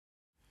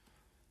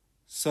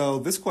So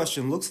this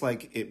question looks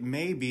like it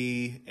may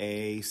be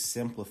a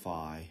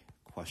simplify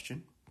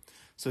question.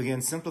 So again,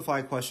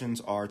 simplify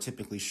questions are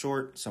typically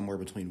short, somewhere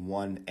between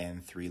 1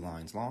 and 3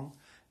 lines long,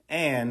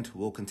 and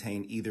will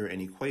contain either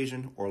an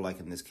equation or, like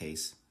in this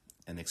case,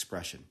 an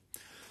expression.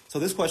 So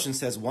this question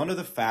says, one of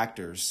the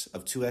factors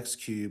of 2x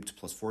cubed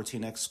plus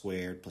 14x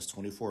squared plus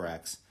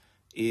 24x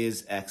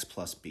is x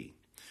plus b,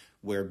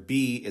 where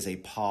b is a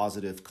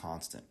positive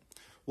constant.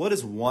 What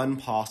is one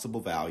possible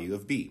value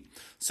of b?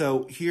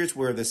 So here's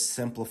where the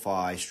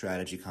simplify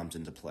strategy comes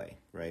into play,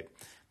 right?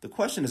 The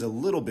question is a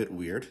little bit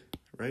weird,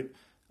 right?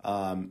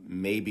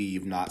 Maybe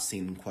you've not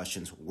seen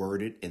questions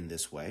worded in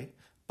this way,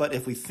 but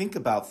if we think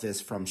about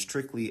this from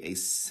strictly a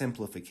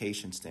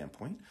simplification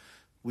standpoint,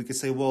 we could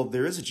say, well,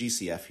 there is a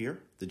GCF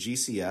here. The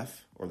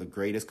GCF, or the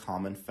greatest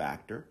common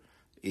factor,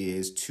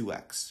 is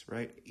 2x,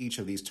 right? Each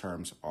of these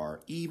terms are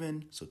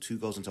even, so 2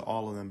 goes into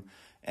all of them,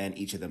 and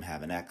each of them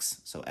have an x,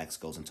 so x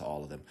goes into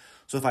all of them.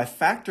 So if I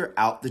factor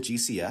out the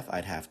GCF,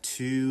 I'd have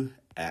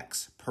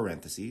 2x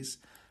parentheses,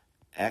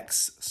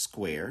 x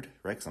squared,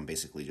 right? Because I'm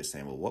basically just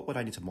saying, well, what would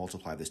I need to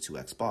multiply this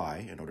 2x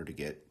by in order to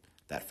get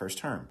that first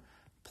term?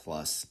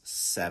 Plus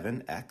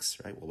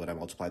 7x, right? What would I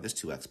multiply this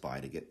 2x by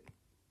to get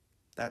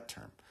that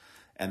term?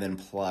 And then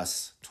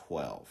plus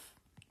 12.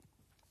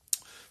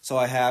 So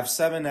I have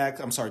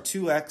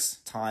 2x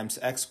times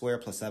x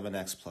squared plus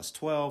 7x plus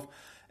 12.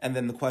 And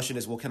then the question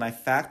is, well, can I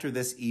factor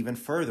this even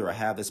further? I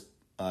have this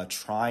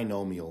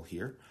trinomial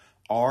here.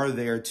 Are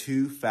there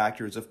two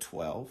factors of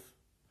 12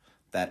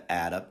 that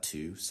add up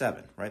to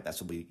 7, right? That's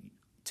what we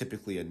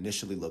typically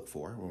initially look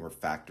for when we're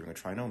factoring a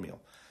trinomial.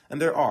 And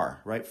there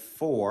are, right?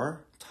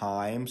 4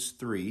 times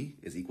 3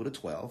 is equal to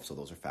 12, so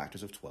those are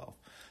factors of 12.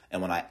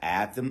 And when I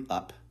add them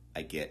up,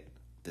 I get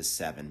the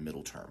 7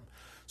 middle term.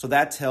 So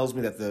that tells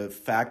me that the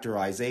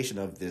factorization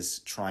of this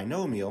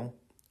trinomial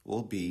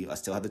will be, I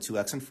still have the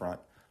 2x in front,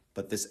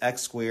 but this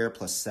x squared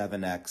plus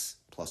 7x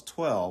plus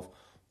 12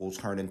 will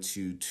turn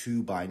into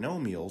two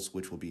binomials,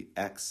 which will be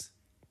x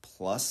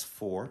plus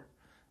 4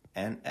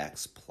 and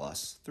x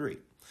plus 3.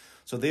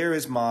 So there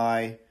is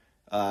my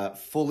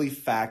fully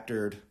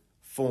factored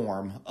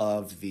form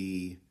of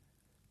the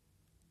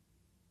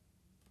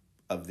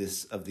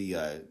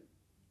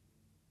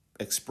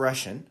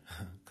expression,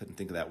 couldn't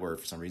think of that word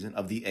for some reason,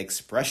 of the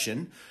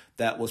expression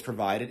that was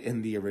provided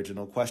in the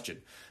original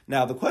question.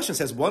 Now, the question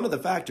says one of the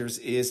factors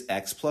is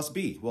x plus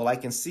b. Well, I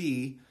can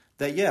see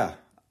that, yeah,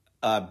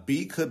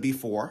 b could be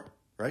 4,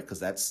 right?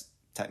 Because that's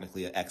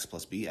technically an x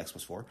plus b, x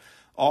plus 4.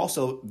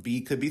 Also,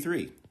 b could be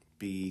 3.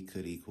 B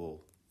could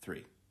equal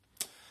 3.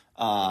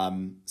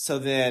 So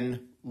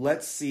then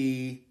let's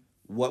see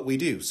what we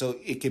do. So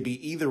it could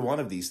be either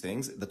one of these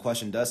things. The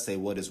question does say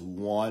what is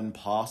one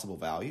possible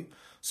value.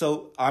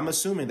 So I'm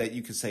assuming that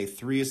you could say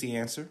 3 is the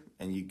answer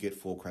and you get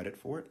full credit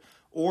for it.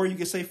 Or you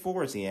could say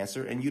 4 is the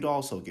answer and you'd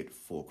also get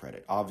full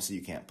credit. Obviously,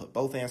 you can't put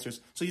both answers,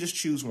 so you just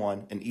choose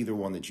one, and either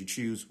one that you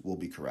choose will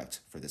be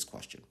correct for this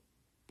question.